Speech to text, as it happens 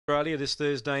Australia this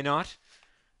Thursday night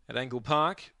at Angle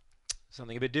Park.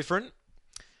 Something a bit different.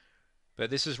 But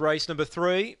this is race number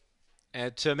 3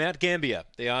 at Mount Gambier.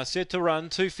 They are set to run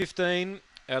 2:15.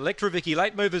 Electra Vicky,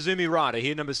 late mover Zumi Rider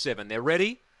here, number 7. They're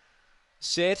ready,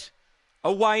 set,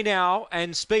 away now,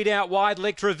 and speed out wide.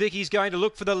 Electra Vicky's going to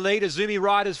look for the lead. Azumi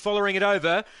Rider's following it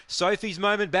over. Sophie's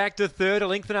Moment back to third, a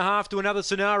length and a half to another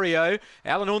scenario.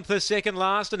 Alan Unther second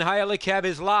last, and Hail Cab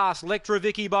is last. Electra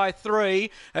Vicky by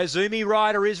 3. Azumi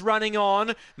Rider is running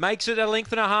on, makes it a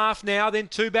length and a half now, then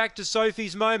 2 back to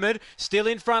Sophie's Moment. Still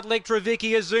in front, Electra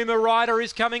Vicky. Azumi Rider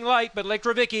is coming late, but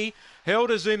Electra Vicky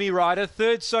held Azumi Rider.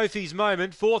 Third, Sophie's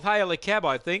Moment. Fourth, Hail Cab,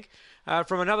 I think.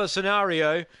 From another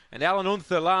scenario, and Alan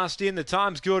Unther last in. The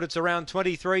time's good, it's around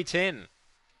 23:10.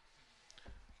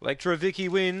 Electra Vicky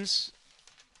wins.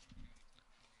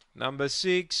 Number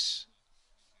 6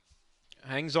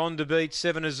 hangs on to beat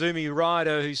 7 Azumi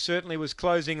Rider, who certainly was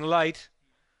closing late,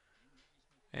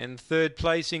 and third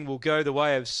placing will go the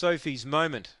way of Sophie's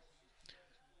Moment.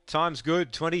 Time's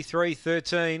good,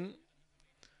 23:13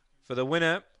 for the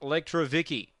winner, Electra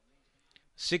Vicky.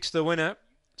 6 the winner,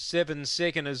 7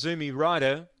 second, Azumi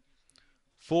Rider.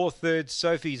 4 third,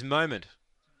 Sophie's Moment.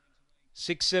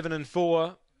 6, 7 and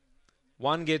 4.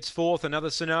 1 gets 4th,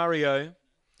 another scenario.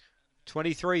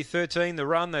 23:13 the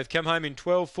run. They've come home in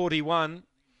 12:41.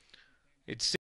 It's